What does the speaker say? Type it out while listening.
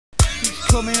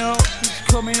coming up, he's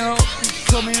coming up, he's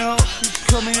coming up, he's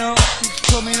coming up, he's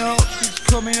coming up, he's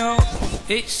coming up.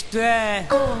 It's there.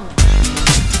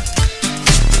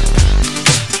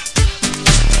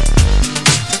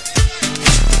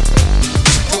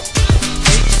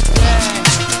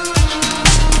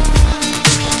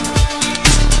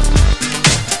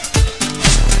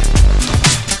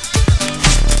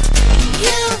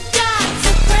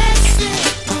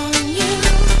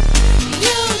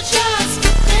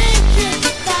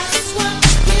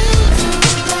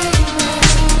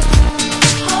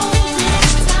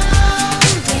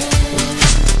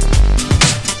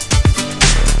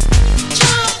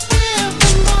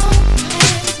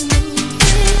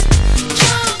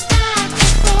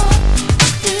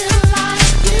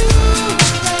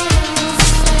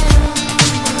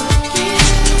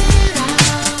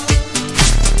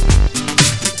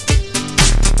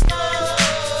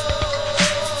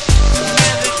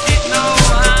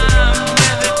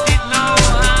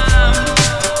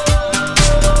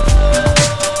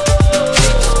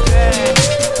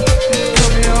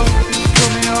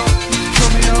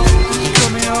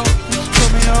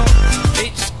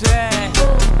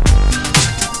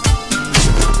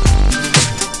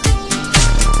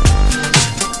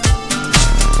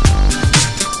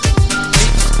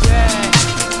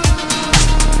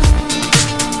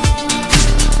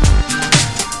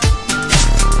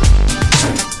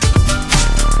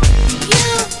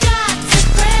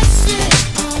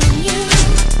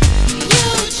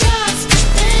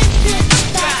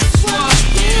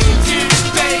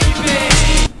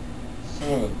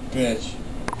 Bitch.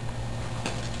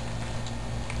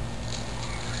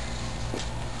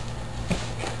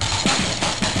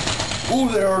 Ooh,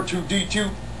 there R2-D2.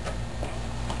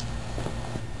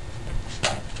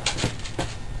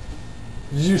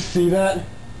 Did you see that?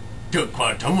 Took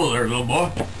quite a tumble there, little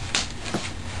boy.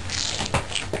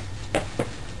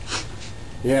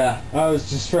 Yeah, I was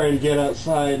just trying to get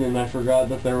outside and I forgot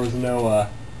that there was no,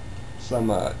 so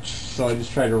I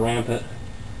just tried to ramp it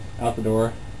out the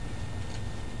door.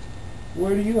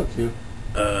 What are you up to?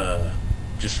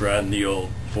 Just riding the old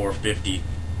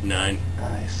 459.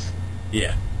 Nice.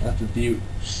 Yeah. That's a beaut.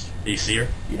 You see her?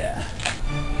 Yeah.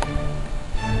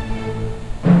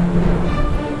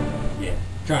 Yeah.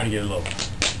 Trying to get a little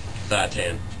thigh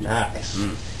tan. Nice.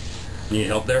 Need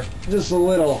help there? Just a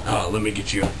little. Oh, let me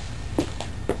get you.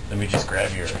 Let me just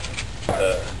grab your.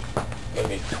 Let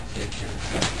me get your.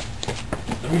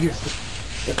 Let me just.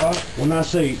 When I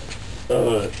say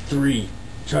 3.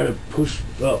 Try to push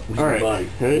up with your body.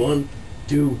 Ready? 1,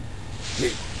 2,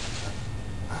 3.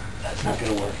 That's not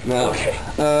gonna work. No. Okay.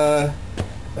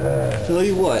 Tell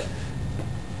you what.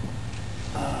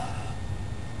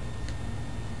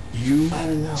 You I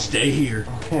don't know. stay here.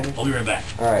 Okay. I'll be right back.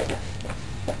 Alright.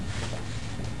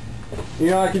 You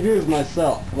know, I could do this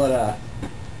myself, but,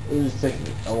 it would just take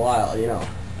a while, you know.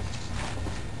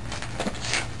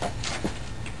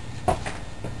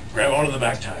 Grab onto the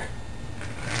back tire.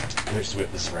 Let me just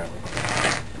whip this around.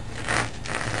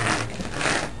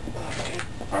 Okay.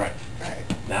 Alright.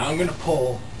 Now I'm gonna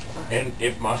pull, and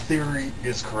if my theory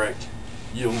is correct,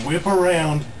 you'll whip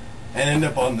around and end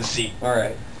up on the seat.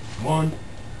 Alright. 1,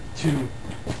 2,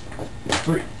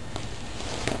 3.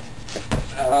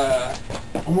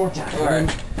 One more time. Alright.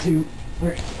 1, 2, 3.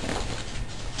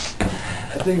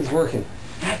 That thing's working.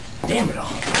 God damn it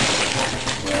all.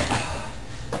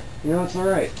 You know, it's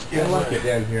alright. Yeah, I like right. it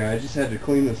down here. I just had to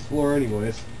clean this floor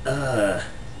anyways. Can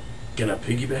I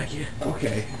piggyback you?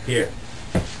 Okay. Here.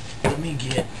 Let me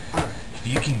get, if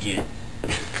you can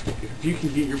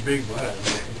get your big butt out of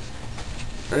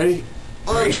there. Ready?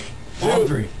 3. All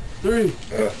 3. 3.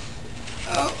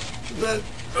 Oh, that,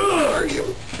 Are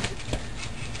you?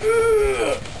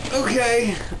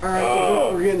 Okay.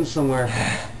 Alright, we're getting somewhere.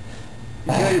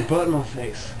 You got your butt in my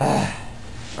face.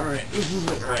 Alright, this is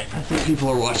it. right. I think people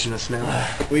are watching us now.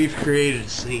 We've created a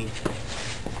scene.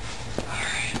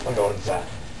 Alright, I'm going inside.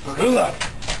 Good luck.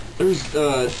 There's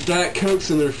Diet Cokes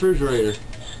in the refrigerator.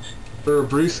 Or a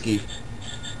brewski.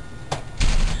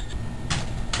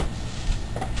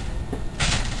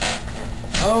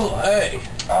 Oh, hey.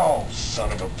 Oh,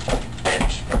 son of a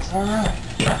bitch. That's alright.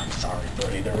 Yeah, I'm sorry,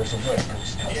 buddy. There was a West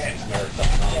Coast Customs there.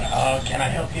 Can I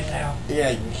help you now? Yeah,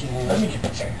 you can. Let me get the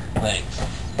chair. Thanks.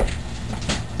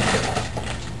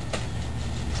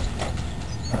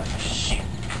 Oh, shit.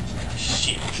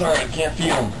 Shit. Sorry, I can't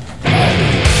feel them.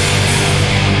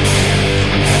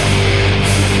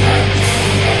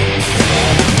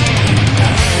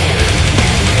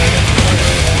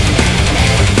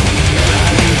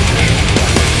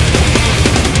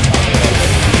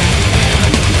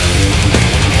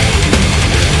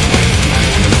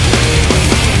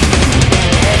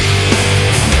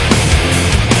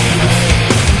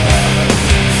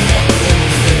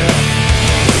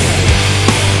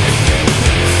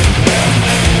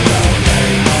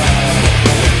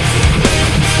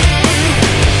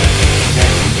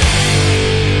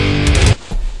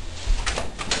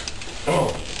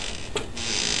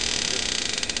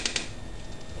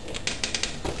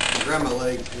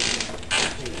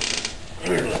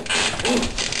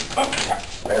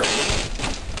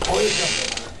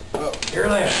 Oh, here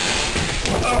they are.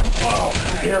 Oh,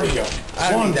 here we go.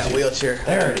 I don't need that wheelchair.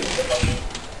 There it is.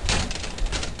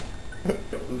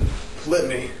 Flip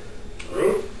me.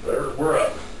 There, we're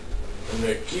up. And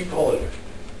then keep holding it.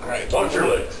 Alright. Watch your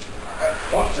legs.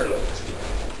 Watch your legs.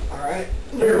 Alright.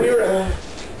 Here we are.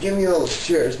 Give me those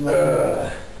chairs,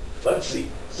 man. Let's see.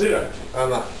 Sit down.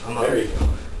 I'm up. There you go.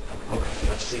 Okay,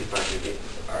 let's see if I can get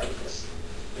this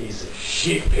piece of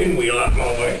shit pinwheel out of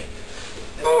my way.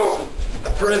 Oh, a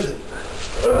present.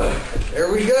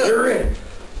 There we go. You're in.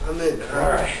 I'm in.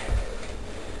 Alright.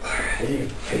 You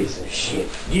piece of shit.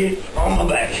 Get on my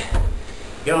back.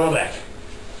 Get on my back.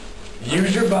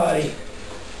 Use your body.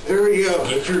 There we go.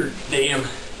 Get your damn.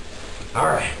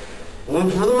 Alright. One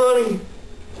for the money.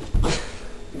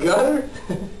 Got her?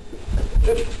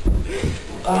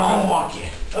 I'll walk you.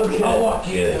 Okay. I'll walk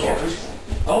you to the couch.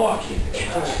 I'll walk you to the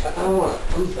couch. I don't want it.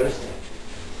 I'm thirsty.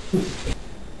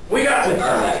 We got it.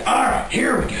 Alright. Alright,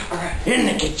 here we go. Alright. In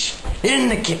the kitchen. In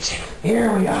the kitchen.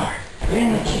 Here we are.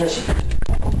 In the kitchen.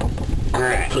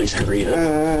 Alright, please hurry up.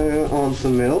 I want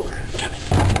some milk.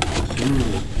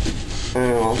 I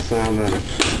want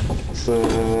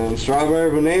some strawberry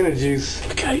banana juice.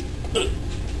 Okay.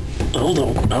 Hold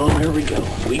on. Oh, there we go.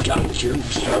 We got your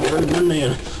strawberry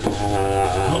banana.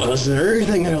 Is there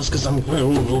anything else? Because I'm a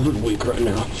little bit weak right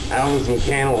now. Almonds and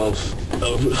cantaloupe.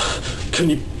 Can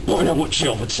you point out what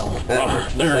shelf it's on?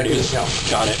 There it is.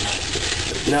 Got it.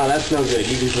 No, that's no good.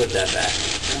 You can put that back.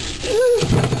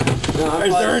 No,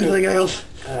 Is there anything else?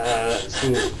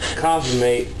 Some coffee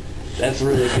mate. That's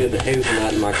really good. The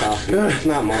hazelnut in my coffee. It's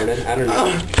not morning. I don't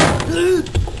know.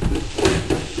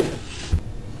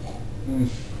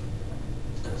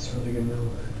 That's really good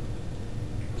milk.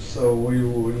 So what do you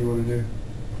want to do?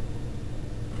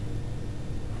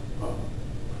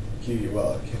 Keep you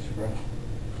while I catch your breath.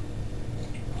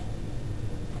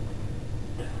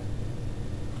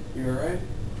 You alright?